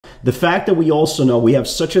The fact that we also know we have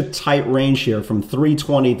such a tight range here from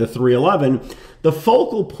 320 to 311, the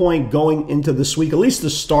focal point going into this week, at least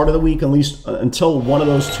the start of the week, at least until one of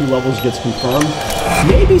those two levels gets confirmed,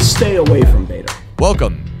 maybe stay away from beta.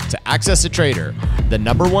 Welcome to AccessATrader, the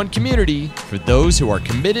 #1 community for those who are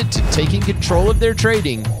committed to taking control of their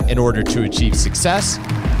trading in order to achieve success,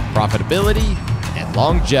 profitability, and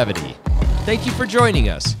longevity. Thank you for joining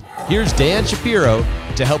us. Here's Dan Shapiro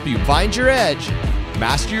to help you find your edge,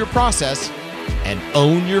 master your process, and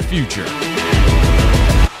own your future.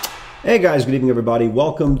 Hey guys, good evening everybody.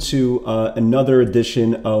 Welcome to another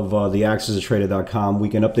edition of the AccessATrader.com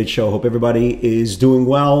Weekend Update Show. Hope everybody is doing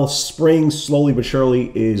well. Spring, slowly but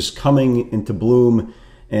surely, is coming into bloom.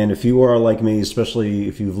 And if you are like me, especially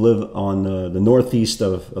if you've lived on the northeast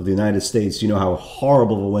of the United States, you know how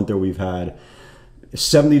horrible of a winter we've had.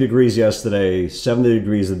 70 degrees yesterday, 70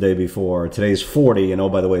 degrees the day before. Today's 40, and oh,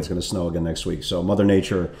 by the way, it's going to snow again next week. So Mother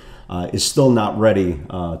Nature is still not ready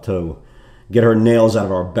to get her nails out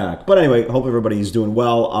of our back. But anyway, hope everybody's doing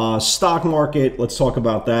well. Stock market, let's talk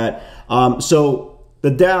about that. So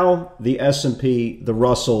the Dow, the S&P, the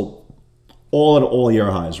Russell, all at all-year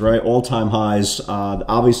highs, right? All-time highs.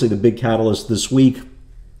 Obviously, the big catalyst this week,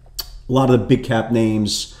 a lot of the big cap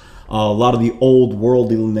names, a lot of the old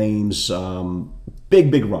worldly names,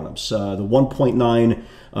 big run-ups. The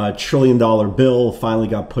 $1.9 trillion bill finally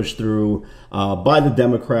got pushed through by the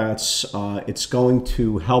Democrats. It's going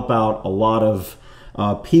to help out a lot of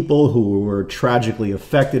people who were tragically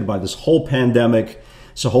affected by this whole pandemic.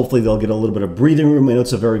 So hopefully they'll get a little bit of breathing room. I know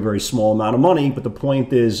it's a very small amount of money, but the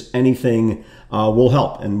point is anything will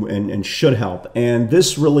help and should help. And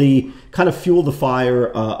this really kind of fueled the fire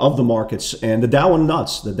of the markets. And the Dow went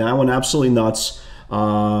nuts. The Dow went absolutely nuts.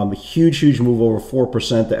 Huge move over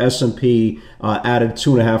 4%. The S&P added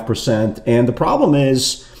 2.5%. And the problem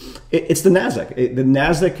is, it's the NASDAQ. The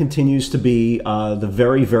NASDAQ continues to be the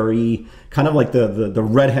very kind of like the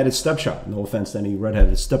redheaded stepchild. No offense to any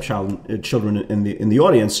redheaded stepchild children in the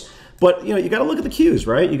audience, but you know you got to look at the cues,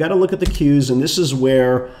 right? You got to look at the cues, and this is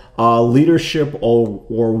where leadership or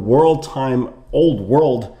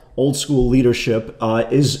old school leadership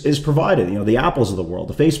is provided. You know, the Apples of the world,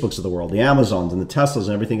 the Facebooks of the world, the Amazons and the Teslas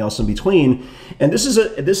and everything else in between. And this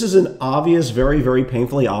is an obvious, very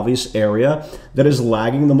painfully obvious area that is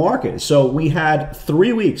lagging the market. So we had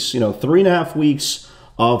 3 weeks, 3.5 weeks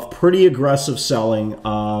of pretty aggressive selling.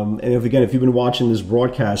 And if you've been watching this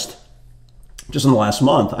broadcast just in the last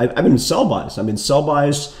month, I've been in sell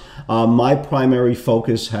buys. My primary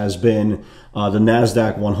focus has been the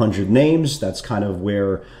NASDAQ 100 names. That's kind of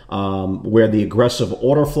where the aggressive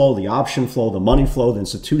order flow, the option flow, the money flow, the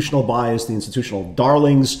institutional bias, the institutional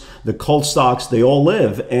darlings, the cult stocks, they all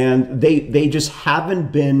live. And they just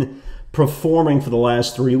haven't been performing for the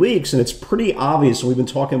last 3 weeks. And it's pretty obvious. And we've been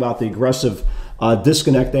talking about the aggressive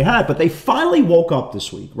disconnect they had. But they finally woke up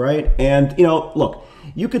this week, right? And, look,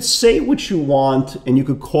 you could say what you want and you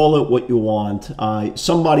could call it what you want.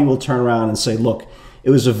 Somebody will turn around and say, look, it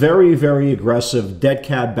was a very aggressive dead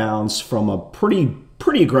cat bounce from a pretty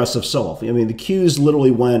aggressive sell-off. I mean, the Qs literally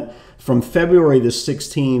went from February the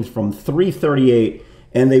 16th from 338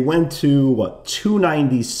 and they went to,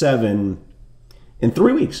 297 in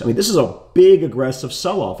 3 weeks. I mean, this is a big aggressive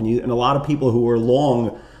sell-off. And a lot of people who were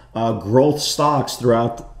long growth stocks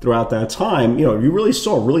throughout that time, you really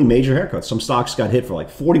saw really major haircuts. Some stocks got hit for like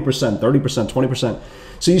 40%, 30%, 20%.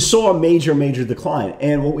 So you saw a major decline.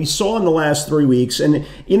 And what we saw in the last 3 weeks, and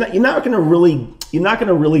you're not going to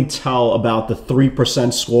really tell about the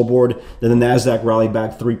 3% scoreboard that the NASDAQ rallied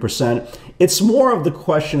back 3%. It's more of the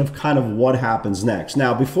question of kind of what happens next.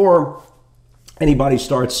 Now, before anybody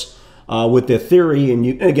starts with their theory,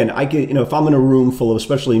 and again, I could, if I'm in a room full of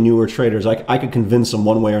especially newer traders, I could convince them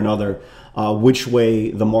one way or another which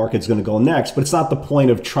way the market's going to go next. But it's not the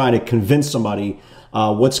point of trying to convince somebody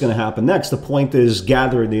what's going to happen next. The point is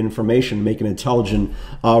gather the information, make an intelligent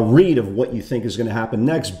read of what you think is going to happen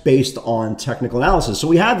next based on technical analysis. So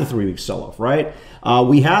we had the 3 week sell-off, right?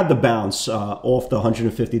 We had the bounce off the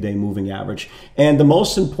 150-day moving average. And the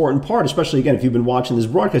most important part, especially again, if you've been watching this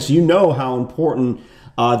broadcast, you know how important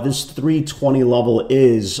this 320 level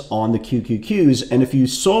is on the QQQs. And if you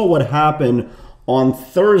saw what happened on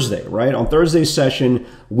Thursday, right? On Thursday's session,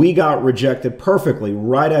 we got rejected perfectly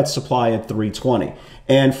right at supply at 320.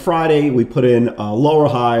 And Friday, we put in a lower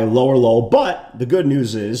high, lower low. But the good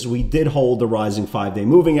news is we did hold the rising 5-day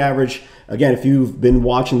moving average. Again, if you've been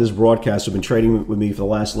watching this broadcast, you've been trading with me for the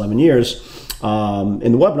last 11 years,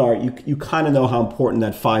 in the webinar, you kind of know how important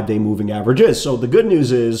that 5-day moving average is. So the good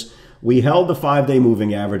news is we held the 5-day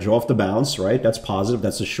moving average off the bounce, right? That's positive.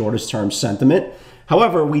 That's the shortest term sentiment.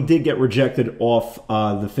 However, we did get rejected off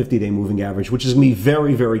the 50-day moving average, which is going to be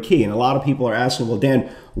very, very key. And a lot of people are asking, well, Dan,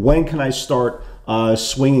 when can I start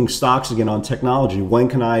swinging stocks again on technology? When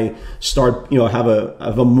can I start, have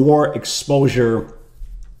a more exposure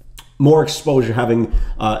having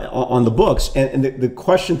on the books? And the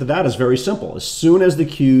question to that is very simple. As soon as the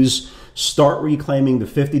Qs start reclaiming the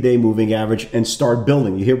 50-day moving average and start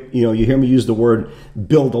building. You hear me use the word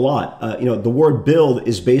build a lot. The word build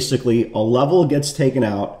is basically a level gets taken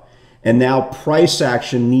out, and now price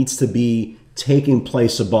action needs to be taking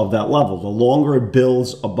place above that level. The longer it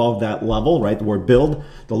builds above that level, right? The word build,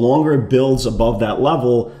 the longer it builds above that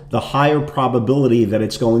level, the higher probability that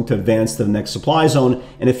it's going to advance to the next supply zone.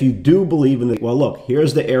 And if you do believe in the, well, look,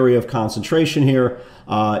 here's the area of concentration here.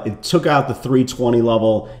 It took out the 320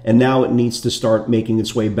 level, and now it needs to start making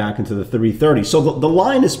its way back into the 330. So the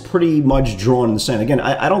line is pretty much drawn in the sand. Again,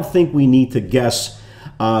 I don't think we need to guess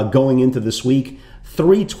going into this week.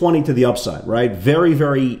 320 to the upside, right? Very,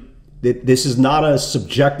 very. This is not a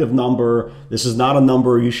subjective number. This is not a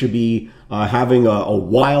number you should be having a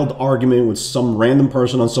wild argument with some random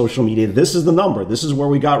person on social media. This is the number. This is where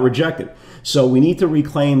we got rejected. So we need to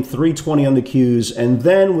reclaim 320 on the Qs, and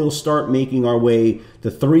then we'll start making our way to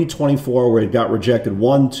 324, where it got rejected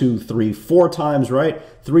 1, 2, 3, 4 times, right?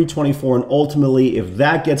 324, and ultimately, if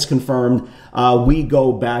that gets confirmed, we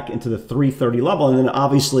go back into the 330 level, and then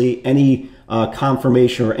obviously any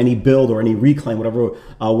confirmation or any build or any reclaim, whatever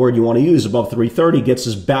word you want to use, above 330 gets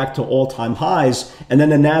us back to all-time highs. And then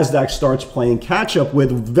the NASDAQ starts playing catch-up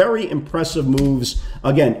with very impressive moves,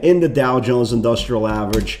 again, in the Dow Jones Industrial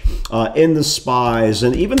Average, in the SPYs,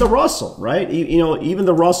 and even the Russell, right? Even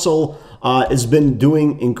the Russell has been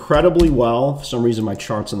doing incredibly well. For some reason, my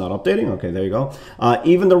charts are not updating. Okay, there you go.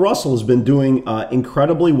 Even the Russell has been doing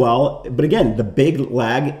incredibly well. But again, the big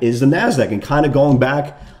lag is the NASDAQ, and kind of going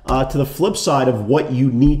back to the flip side of what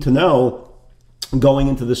you need to know going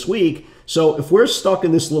into this week. So if we're stuck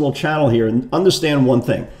in this little channel here, and understand one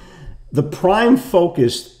thing, the prime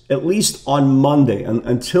focus, at least on Monday,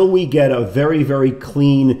 until we get a very, very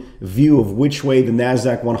clean view of which way the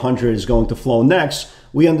NASDAQ 100 is going to flow next,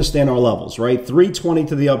 we understand our levels, right? 320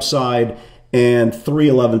 to the upside and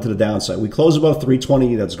 311 to the downside. We close above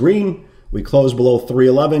 320, that's green. We close below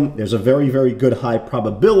 311. There's a very, very good high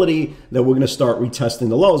probability that we're going to start retesting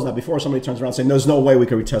the lows. Now, before somebody turns around saying, there's no way we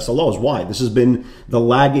can retest the lows. Why? This has been the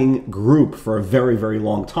lagging group for a very, very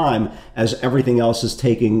long time, as everything else is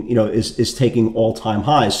taking, is taking all-time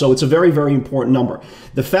highs. So it's a very, very important number.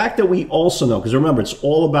 The fact that we also know, because remember, it's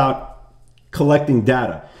all about collecting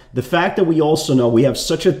data. The fact that we also know we have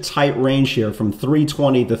such a tight range here from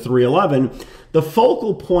 320 to 311, the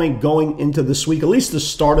focal point going into this week, at least the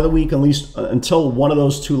start of the week, at least until one of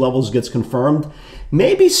those two levels gets confirmed,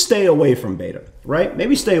 maybe stay away from beta, right?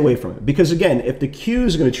 Maybe stay away from it. Because again, if the Q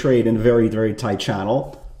is going to trade in a very, very tight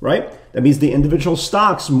channel, right? That means the individual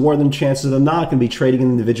stocks, more than chances than not, can be trading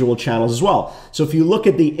in individual channels as well. So if you look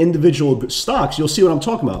at the individual stocks, you'll see what I'm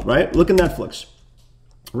talking about, right? Look at Netflix,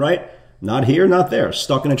 right? Not here, not there,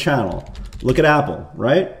 stuck in a channel. Look at Apple,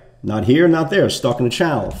 right? Not here, not there, stuck in a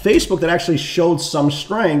channel. Facebook, that actually showed some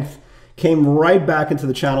strength, came right back into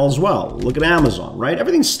the channel as well. Look at Amazon, right?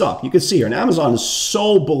 Everything's stuck. You can see here, and Amazon is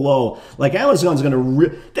so below. Like, Amazon's going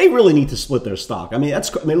to, they really need to split their stock. I mean,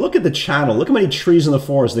 look at the channel. Look how many trees in the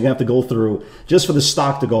forest they're going to have to go through just for the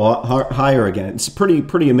stock to go higher again. It's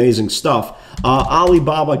pretty amazing stuff.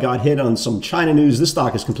 Alibaba got hit on some China news. This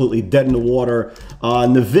stock is completely dead in the water.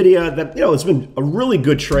 Nvidia, that, it's been a really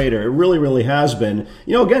good trader. It really, really has been.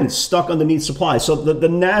 Again, it's stuck underneath supply. So the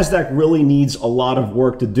NASDAQ really needs a lot of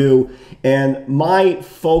work to do. And my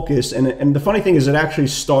focus, and the funny thing is, it actually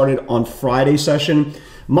started on Friday session.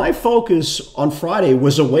 My focus on Friday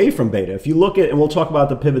was away from beta. If you look at, and we'll talk about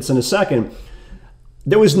the pivots in a second,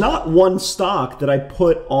 there was not one stock that I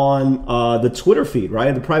put on the Twitter feed,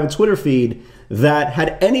 right? The private Twitter feed that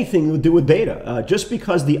had anything to do with beta. Just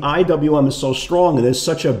because the IWM is so strong and there's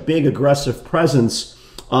such a big aggressive presence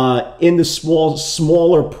in the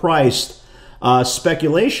smaller priced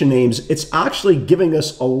speculation names, it's actually giving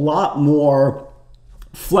us a lot more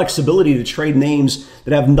flexibility to trade names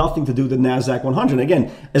that have nothing to do with the NASDAQ 100. And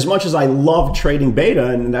again, as much as I love trading beta,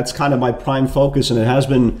 and that's kind of my prime focus, and it has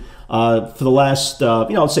been for the last,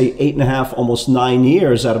 I'd say 8.5, almost 9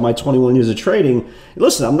 years out of my 21 years of trading.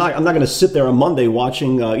 Listen, I'm not going to sit there on Monday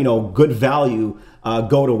watching, good value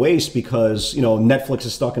go to waste because Netflix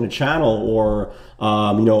is stuck in a channel, or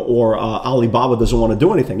or Alibaba doesn't want to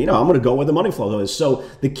do anything. I'm going to go where the money flow is. So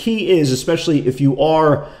the key is, especially if you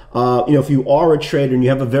are, if you are a trader and you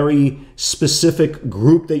have a very specific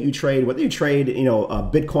group that you trade, whether you trade,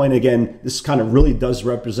 Bitcoin, again, this kind of really does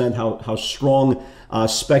represent how strong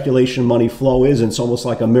speculation money flow is. And it's almost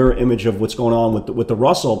like a mirror image of what's going on with the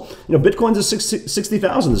Russell. Bitcoin's at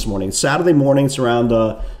 60,000 this morning. It's Saturday morning. It's around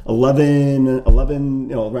 11,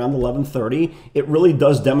 around 11:30. It really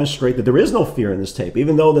does demonstrate that there is no fear in this tape,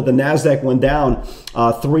 even though that the NASDAQ went down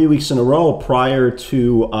 3 weeks in a row prior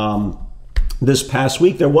to this past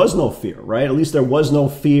week. There was no fear, right? At least there was no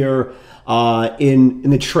fear in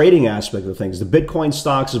the trading aspect of things. The Bitcoin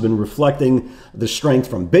stocks have been reflecting the strength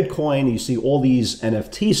from Bitcoin. You see all these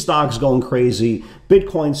NFT stocks going crazy,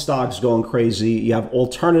 Bitcoin stocks going crazy. You have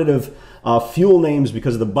alternative fuel names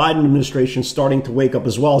because of the Biden administration starting to wake up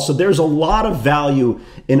as well. So there's a lot of value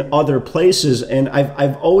in other places. And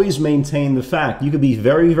I've always maintained the fact you could be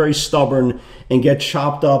very, very stubborn and get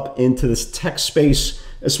chopped up into this tech space,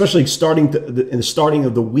 especially in the starting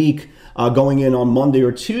of the week, going in on Monday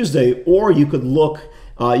or Tuesday, or you could look,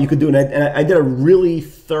 you could do, and I did a really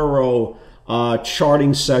thorough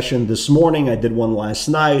charting session this morning. I did one last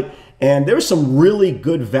night, and there's some really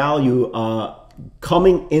good value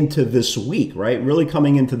coming into this week, right? Really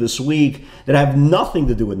coming into this week that have nothing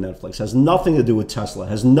to do with Netflix, has nothing to do with Tesla,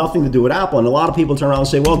 has nothing to do with Apple. And a lot of people turn around and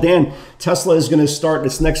say, well, Dan, Tesla is going to start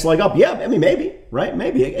its next leg up. Yeah, I mean, maybe, right?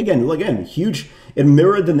 Maybe. Again, huge. It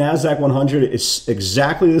mirrored the NASDAQ 100. It's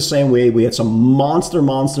exactly the same way. We had some monster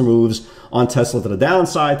moves on Tesla to the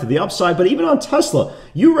downside, to the upside. But even on Tesla,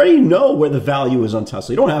 you already know where the value is on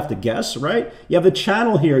Tesla. You don't have to guess, right? You have the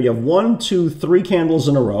channel here. You have 1, 2, 3 candles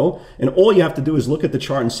in a row. And all you have to do is look at the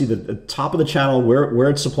chart and see the top of the channel, where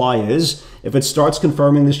its supply is. If it starts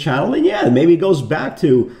confirming this channel, then yeah, maybe it goes back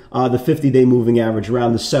to the 50-day moving average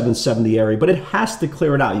around the 770 area. But it has to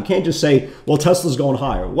clear it out. You can't just say, well, Tesla's going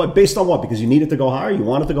higher. What? Based on what? Because you need it to go higher? You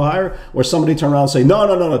want it to go higher? Or somebody turn around and say,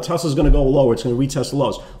 no, Tesla's going to go lower. It's going to retest the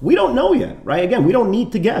lows. We don't know yet, right? Again, we don't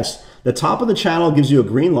need to guess. The top of the channel gives you a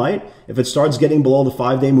green light. If it starts getting below the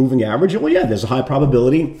 5-day moving average, well, yeah, there's a high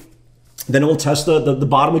probability. Then it will test the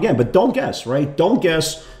bottom again. But don't guess, right? Don't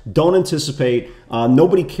guess. Don't anticipate.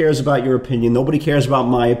 Nobody cares about your opinion. Nobody cares about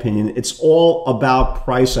my opinion. It's all about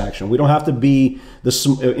price action. We don't have to be the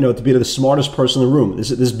smartest person in the room.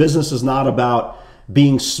 This business is not about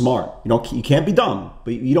being smart. You can't be dumb,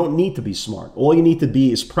 but you don't need to be smart. All you need to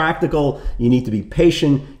be is practical. You need to be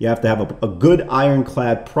patient. You have to have a good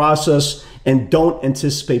ironclad process, and don't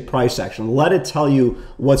anticipate price action. Let it tell you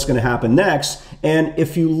what's going to happen next. And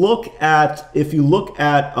if you look at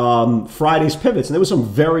Friday's pivots, and there was some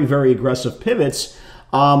very, very aggressive pivots.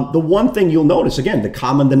 The one thing you'll notice, again, the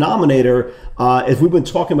common denominator, as we've been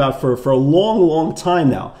talking about for a long time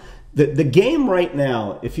now. The game right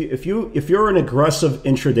now, if you're an aggressive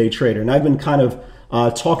intraday trader, and I've been kind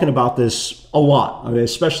of talking about this a lot, I mean,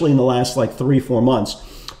 especially in the last like 3-4 months,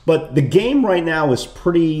 but the game right now is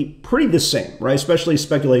pretty the same, right? Especially as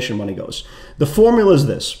speculation money goes. The formula is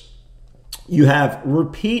this: you have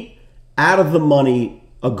repeat out of the money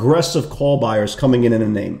aggressive call buyers coming in a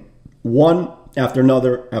name, one after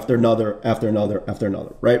another, after another, after another, after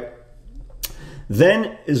another, right?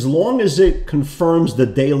 Then, as long as it confirms the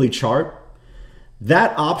daily chart,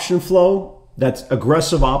 that option flow, that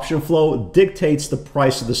aggressive option flow, dictates the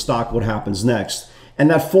price of the stock, what happens next. And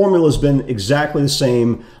that formula has been exactly the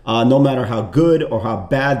same, no matter how good or how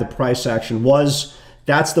bad the price action was.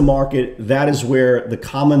 That's the market. That is where the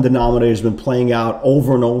common denominator has been playing out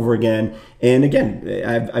over and over again. And again,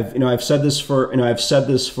 I've said this for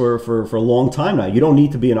a long time now. You don't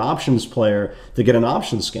need to be an options player to get an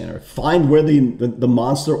options scanner. Find where the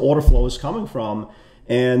monster order flow is coming from.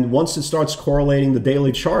 And once it starts correlating the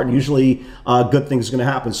daily chart, usually good things are going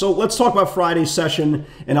to happen. So let's talk about Friday's session,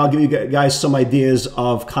 and I'll give you guys some ideas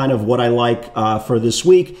of kind of what I like for this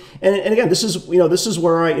week. And again, this is where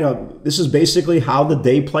this is basically how the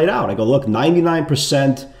day played out. I go, look,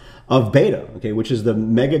 99% of beta, okay, which is the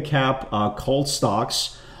mega cap cult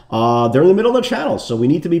stocks. They're in the middle of the channel, so we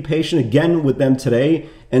need to be patient again with them today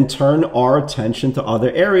and turn our attention to other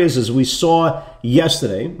areas, as we saw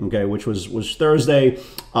yesterday, okay, which was Thursday.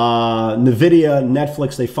 Nvidia,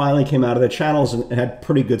 Netflix, they finally came out of their channels and had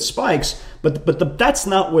pretty good spikes, but that's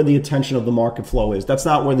not where the attention of the market flow is. That's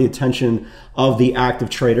not where the attention of the active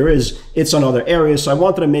trader is. It's on other areas. So I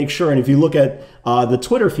wanted to make sure, and if you look at the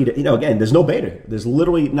Twitter feed, again, there's no beta here. There's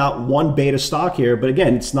literally not one beta stock here, but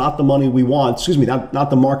again, it's not the money we want, not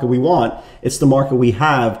the market we want. It's the market we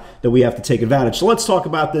have that we have to take advantage. So let's talk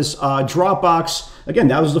about about this. Dropbox, again,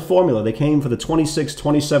 that was the formula. They came for the $26,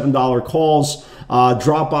 $27 calls.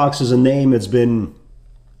 Dropbox is a name that's been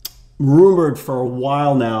rumored for a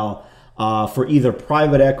while now for either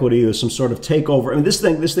private equity or some sort of takeover. I mean, this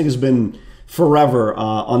thing has been forever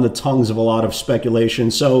on the tongues of a lot of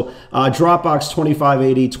speculation. So Dropbox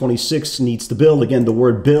 2580, 26 needs to build. Again, the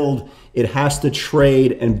word build, it has to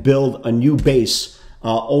trade and build a new base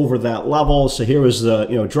over that level. So here is the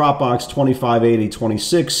Dropbox 2580,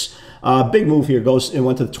 26. Big move here, it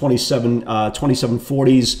went to the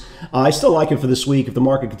 2740s. I still like it for this week. If the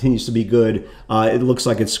market continues to be good, it looks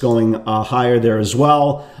like it's going higher there as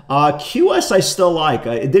well. QS I still like.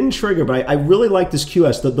 It didn't trigger, but I really like this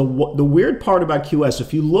QS. The weird part about QS,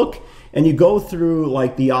 if you look and you go through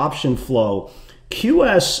like the option flow,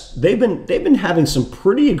 QS, they've been having some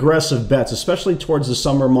pretty aggressive bets, especially towards the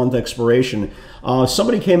summer month expiration.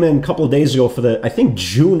 Somebody came in a couple of days ago for the, I think,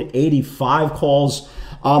 June 85 calls.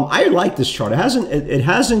 I like this chart. It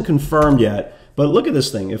hasn't confirmed yet, but look at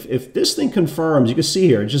this thing. If this thing confirms, you can see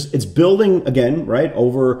here, it's building again, right,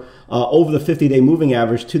 over the 50-day moving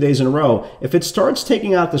average 2 days in a row. If it starts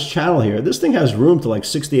taking out this channel here, this thing has room to like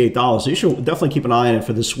 $68. So you should definitely keep an eye on it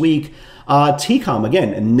for this week. TCOM,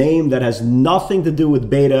 again, a name that has nothing to do with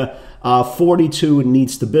beta. 42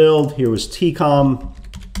 needs to build. Here was TCOM,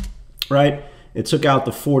 right? It took out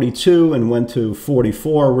the 42 and went to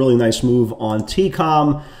 44. Really nice move on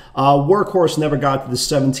TCOM. Workhorse never got to the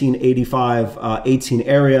 1785, 18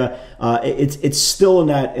 area. It's still in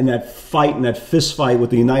that fight, in that fist fight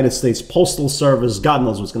with the United States Postal Service. God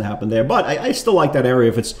knows what's going to happen there. But I still like that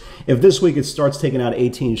area. If this week it starts taking out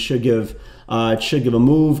 18, it should give a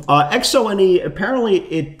move. XONE, apparently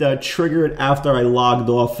it triggered after I logged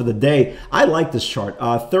off for the day. I like this chart.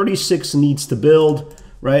 36 needs to build.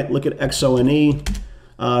 Right, look at XONE.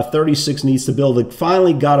 36 needs to build. It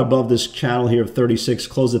finally got above this channel here of 36,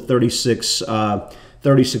 closed at 36,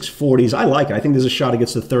 3640s. I like it. I think there's a shot it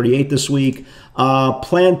gets to 38 this week.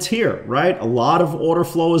 Plantier, right? A lot of order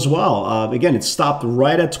flow as well. Again, it stopped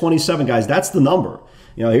right at 27, guys. That's the number.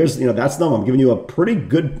 That's the number. I'm giving you a pretty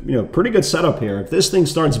good setup here. If this thing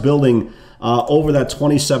starts building over that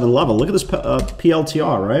 27 level, look at this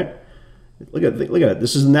PLTR, right? Look at it.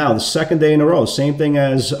 This is now the second day in a row. Same thing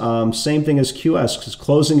as QS, it's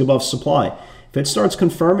closing above supply. If it starts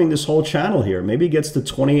confirming this whole channel here, maybe it gets to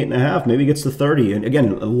 28.5, maybe it gets to 30. And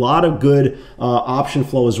again, a lot of good option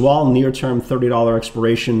flow as well. Near-term $30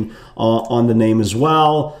 expiration on the name as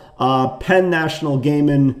well. Penn National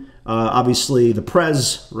Gaming, obviously the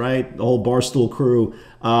Prez, right? The whole Barstool crew.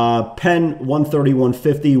 Penn 130,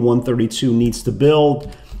 150, 132 needs to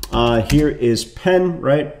build. Here is Penn,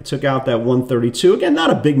 right? Took out that 132. Again, not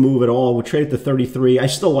a big move at all. We'll trade it to 33. I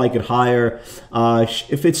still like it higher.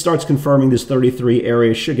 If it starts confirming this 33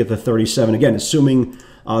 area, it should get to 37. Again, assuming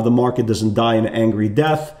the market doesn't die an angry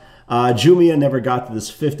death. Jumia never got to this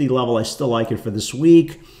 50 level. I still like it for this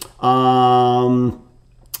week. Again,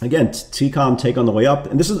 TCOM take on the way up.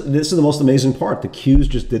 And this is the most amazing part. The Qs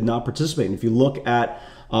just did not participate. And if you look at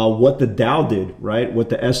what the Dow did, right? What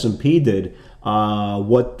the S&P did,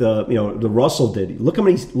 what the Russell did. Look how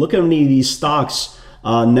many of these stocks,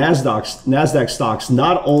 Nasdaq stocks,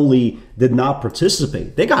 not only did not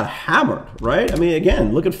participate, they got hammered, right? I mean,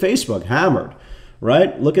 again, look at Facebook, hammered,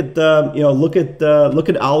 right? Look at look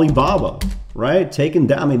at Alibaba, right? Taken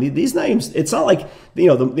down. I mean, these names, it's not like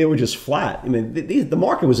they were just flat. I mean, the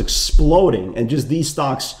market was exploding, and just these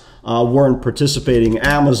stocks weren't participating.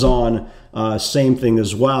 Amazon, same thing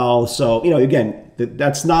as well. So again,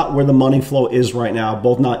 that's not where the money flow is right now.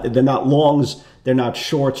 They're not longs, they're not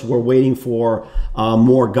shorts. We're waiting for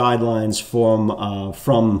more guidelines from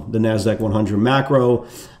the Nasdaq 100 macro.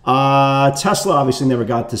 Tesla obviously never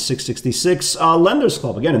got to 666. Lenders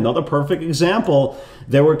Club, again, another perfect example.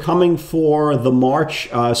 They were coming for the March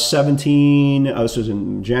 17, this was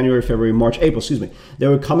in January, February, March, April, excuse me. They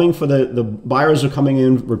were coming for the buyers are coming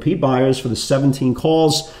in, repeat buyers for the 17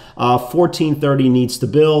 calls. 1430 needs to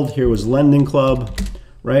build. Here was Lending Club,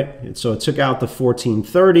 right? So it took out the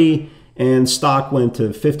 1430 and stock went to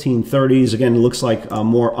 1530s. Again, it looks like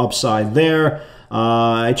more upside there.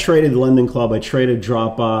 I traded Lending Club. I traded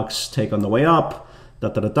Dropbox. Take on the way up.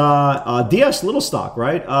 DS little stock,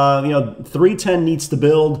 right? 310 needs to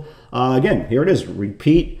build. Again, here it is.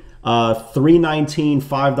 Repeat $3.19,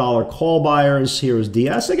 $5 call buyers. Here is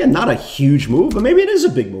DS. Again, not a huge move, but maybe it is a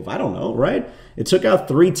big move. I don't know, right? It took out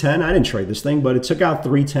 310. I didn't trade this thing, but it took out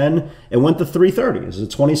 310. It went to 330. Is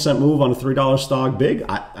it a 20-cent move on a $3 stock big?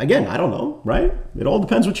 Again, I don't know, right? It all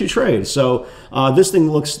depends what you trade. So this thing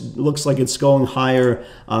looks like it's going higher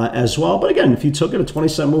as well. But again, if you took it, a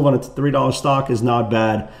 20-cent move on a $3 stock is not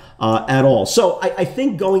bad at all. So I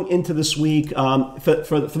think going into this week,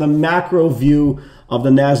 for the macro view of the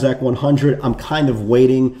NASDAQ 100, I'm kind of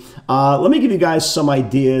waiting. Let me give you guys some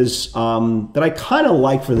ideas that I kind of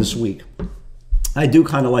like for this week. I do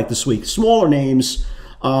kind of like this week. Smaller names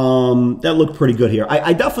that look pretty good here.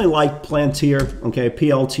 I definitely like Plantier, okay,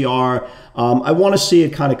 PLTR. I want to see it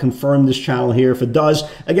kind of confirm this channel here. If it does,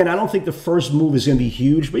 again, I don't think the first move is going to be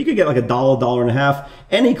huge, but you could get like $1, $1.50.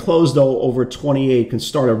 Any close, though, over 28 can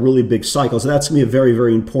start a really big cycle. So that's going to be a very,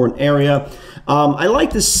 very important area. I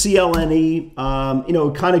like this CLNE. You know,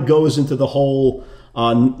 it kind of goes into the whole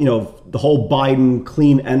you know, the whole Biden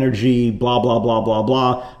clean energy, blah, blah, blah, blah,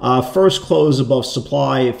 blah. First close above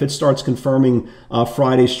supply. If it starts confirming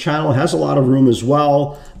Friday's channel, it has a lot of room as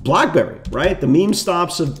well. BlackBerry, right? The meme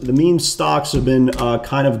stocks have been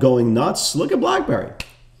kind of going nuts. Look at BlackBerry,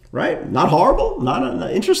 right? Not horrible,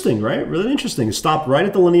 not interesting, right? Really interesting. It stopped right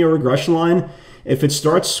at the linear regression line. If it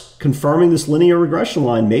starts confirming this linear regression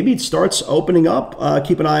line, maybe it starts opening up.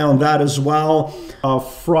 Keep an eye on that as well.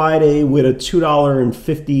 Friday with a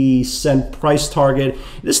 $2.50 price target.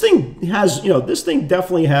 This thing has, you know, this thing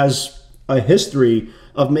definitely has a history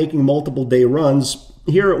of making multiple day runs.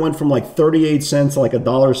 Here it went from like 38 cents to like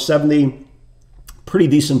 $1.70. Pretty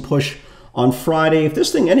decent push on Friday. If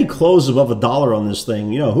this thing, any close above $1 on this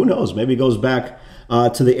thing, you know, who knows? Maybe it goes back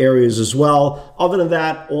to the areas as well. Other than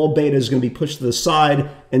that, all beta is going to be pushed to the side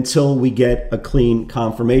until we get a clean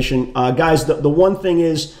confirmation. Guys, the one thing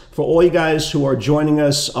is, for all you guys who are joining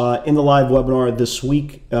us in the live webinar this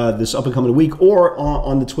week, this up and coming week, or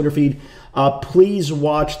on the Twitter feed, please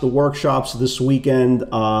watch the workshops this weekend.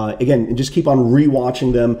 Again, and just keep on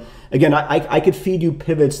rewatching them. Again, I could feed you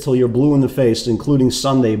pivots till you're blue in the face, including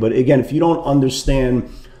Sunday. But again, if you don't understand,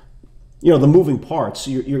 you know, the moving parts,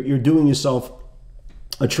 you're doing yourself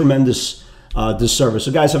a tremendous disservice.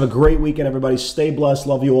 So guys, have a great weekend, everybody. Stay blessed.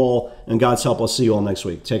 Love you all. And God's help, I'll see you all next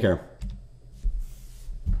week. Take care.